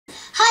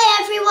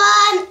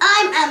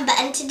Amber,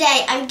 and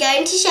today I'm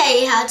going to show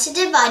you how to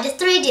divide a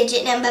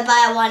 3-digit number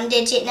by a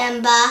 1-digit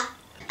number.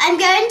 I'm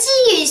going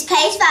to use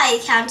place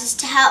value counters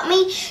to help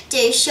me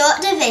do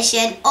short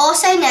division,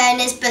 also known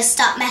as bus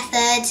stop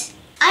method.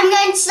 I'm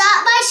going to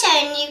start by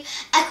showing you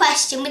a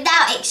question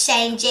without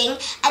exchanging,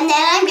 and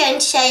then I'm going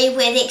to show you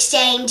with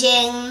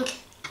exchanging.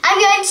 I'm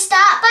going to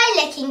start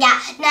by looking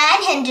at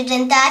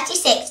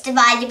 936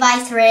 divided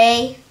by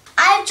 3.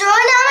 I've drawn out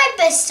my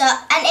bus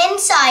stop and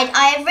inside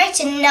I have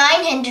written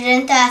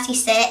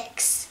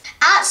 936.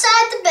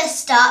 Outside the bus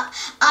stop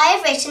I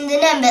have written the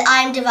number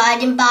I am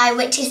dividing by,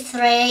 which is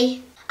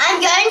 3.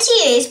 I'm going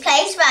to use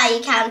place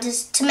value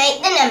counters to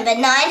make the number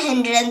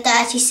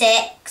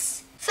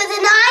 936. For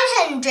the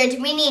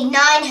 900 we need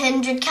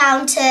 900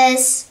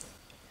 counters.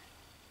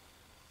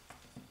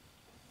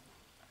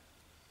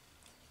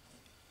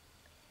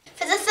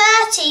 For the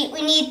 30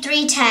 we need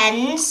 3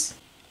 tens.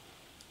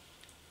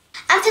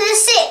 And for the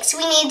 6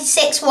 we need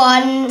 6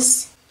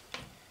 ones.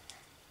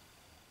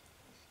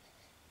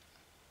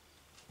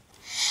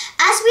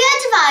 As we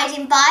are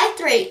dividing by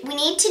 3, we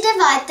need to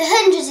divide the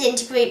hundreds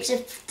into groups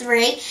of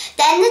 3,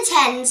 then the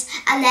tens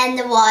and then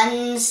the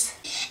ones.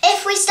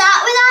 If we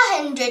start with our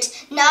hundreds,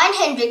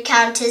 900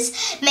 counters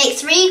make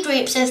 3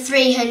 groups of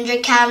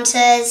 300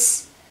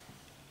 counters.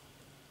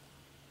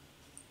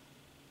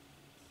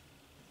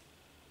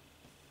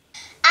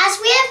 As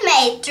we have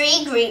made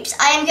 3 groups,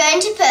 I am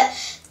going to put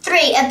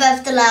 3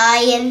 above the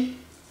line.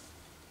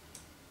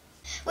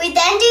 We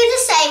then do the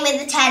same with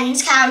the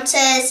tens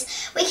counters.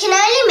 We can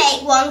only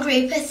make 1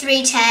 group of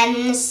 3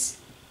 tens.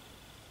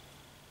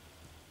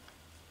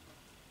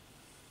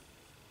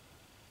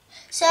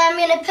 So I'm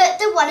going to put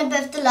the 1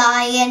 above the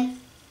line.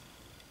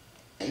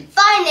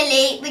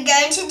 Finally, we're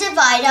going to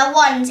divide our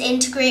ones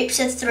into groups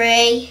of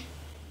 3.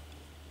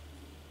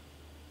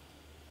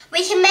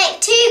 We can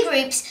make 2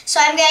 groups, so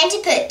I'm going to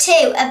put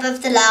 2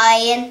 above the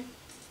line.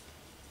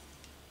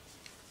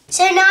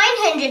 So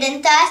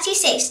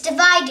 936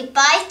 divided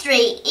by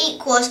 3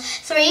 equals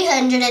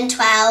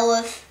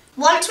 312.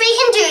 Once we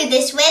can do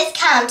this with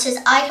counters,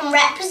 I can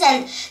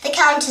represent the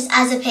counters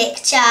as a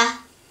picture.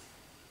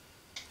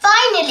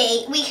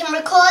 Finally, we can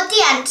record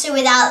the answer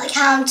without the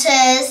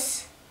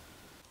counters.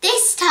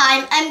 This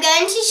time I'm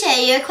going to show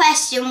you a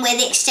question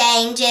with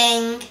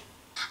exchanging.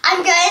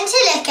 I'm going to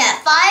look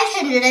at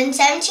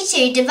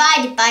 572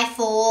 divided by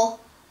 4.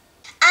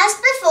 As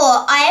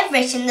before, I have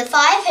written the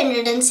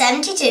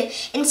 572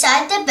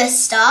 inside the bus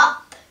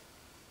stop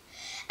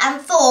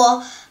and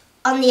 4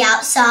 on the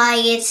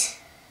outside.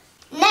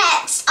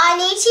 Next, I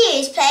need to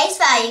use place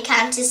value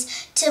counters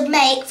to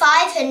make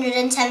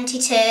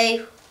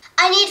 572.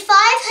 I need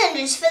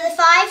 500s for the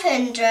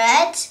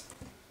 500,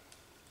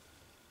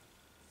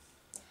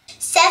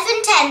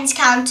 7 tens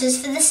counters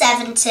for the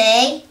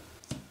 70,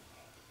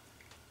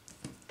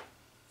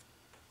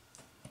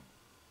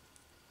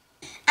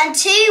 and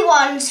 2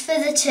 ones for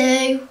the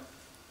 2.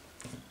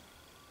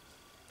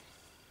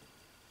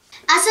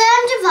 As I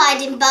am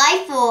dividing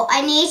by 4,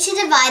 I need to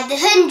divide the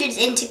hundreds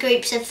into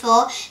groups of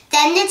 4,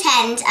 then the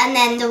tens and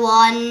then the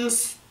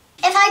ones.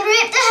 If I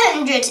group the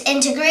hundreds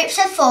into groups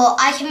of 4,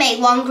 I can make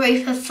 1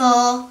 group of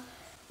 4.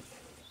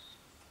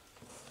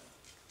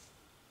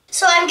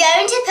 So I'm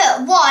going to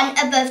put 1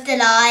 above the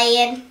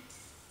line.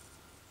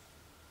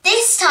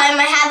 This time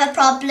I have a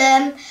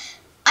problem.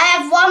 I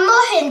have 1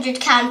 more 100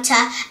 counter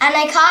and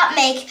I can't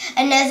make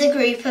another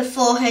group of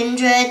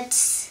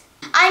 400s.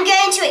 I'm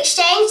going to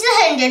exchange the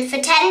 100 for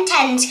 10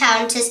 tens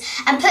counters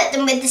and put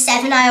them with the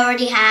 7 I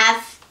already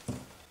have.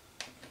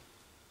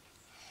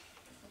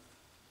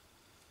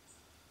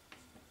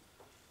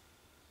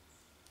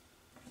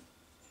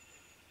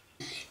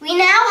 We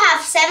now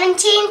have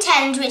 17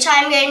 tens which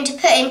I'm going to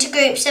put into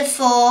groups of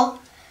 4.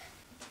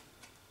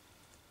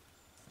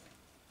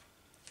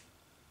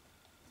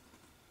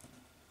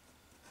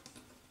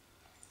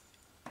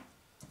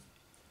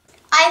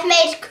 I've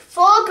made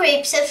 4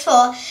 groups of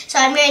 4, so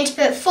I'm going to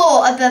put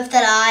 4 above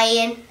the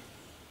line.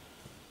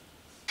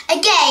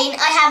 Again,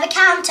 I have a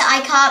counter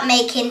I can't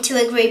make into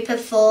a group of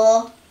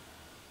 4.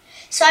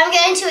 So I'm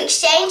going to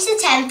exchange the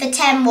 10 for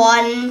 10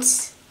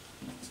 ones.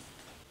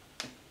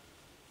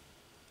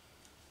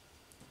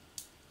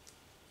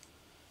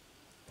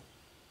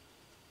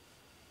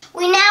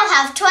 We now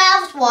have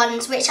 12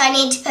 ones which I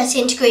need to put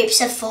into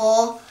groups of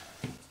 4.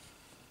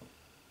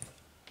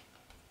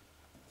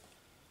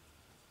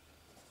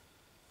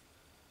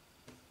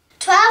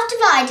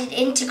 Divided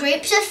into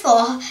groups of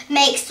 4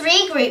 makes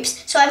 3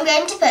 groups, so I'm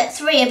going to put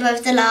 3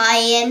 above the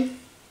line.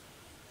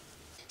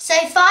 So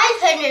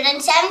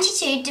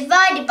 572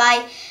 divided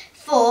by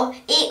 4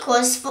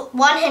 equals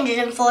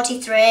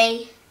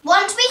 143.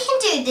 Once we can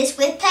do this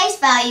with place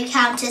value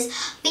counters,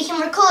 we can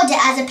record it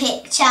as a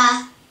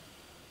picture.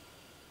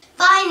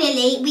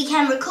 Finally, we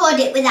can record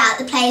it without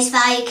the place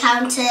value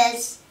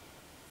counters.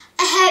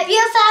 I hope you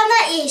found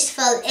that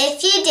useful.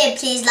 If you did,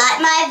 please like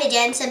my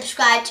video and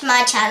subscribe to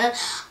my channel.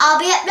 I'll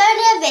be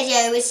uploading a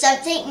video with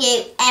something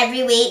new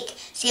every week.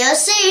 See you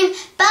soon.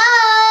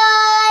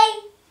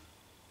 Bye!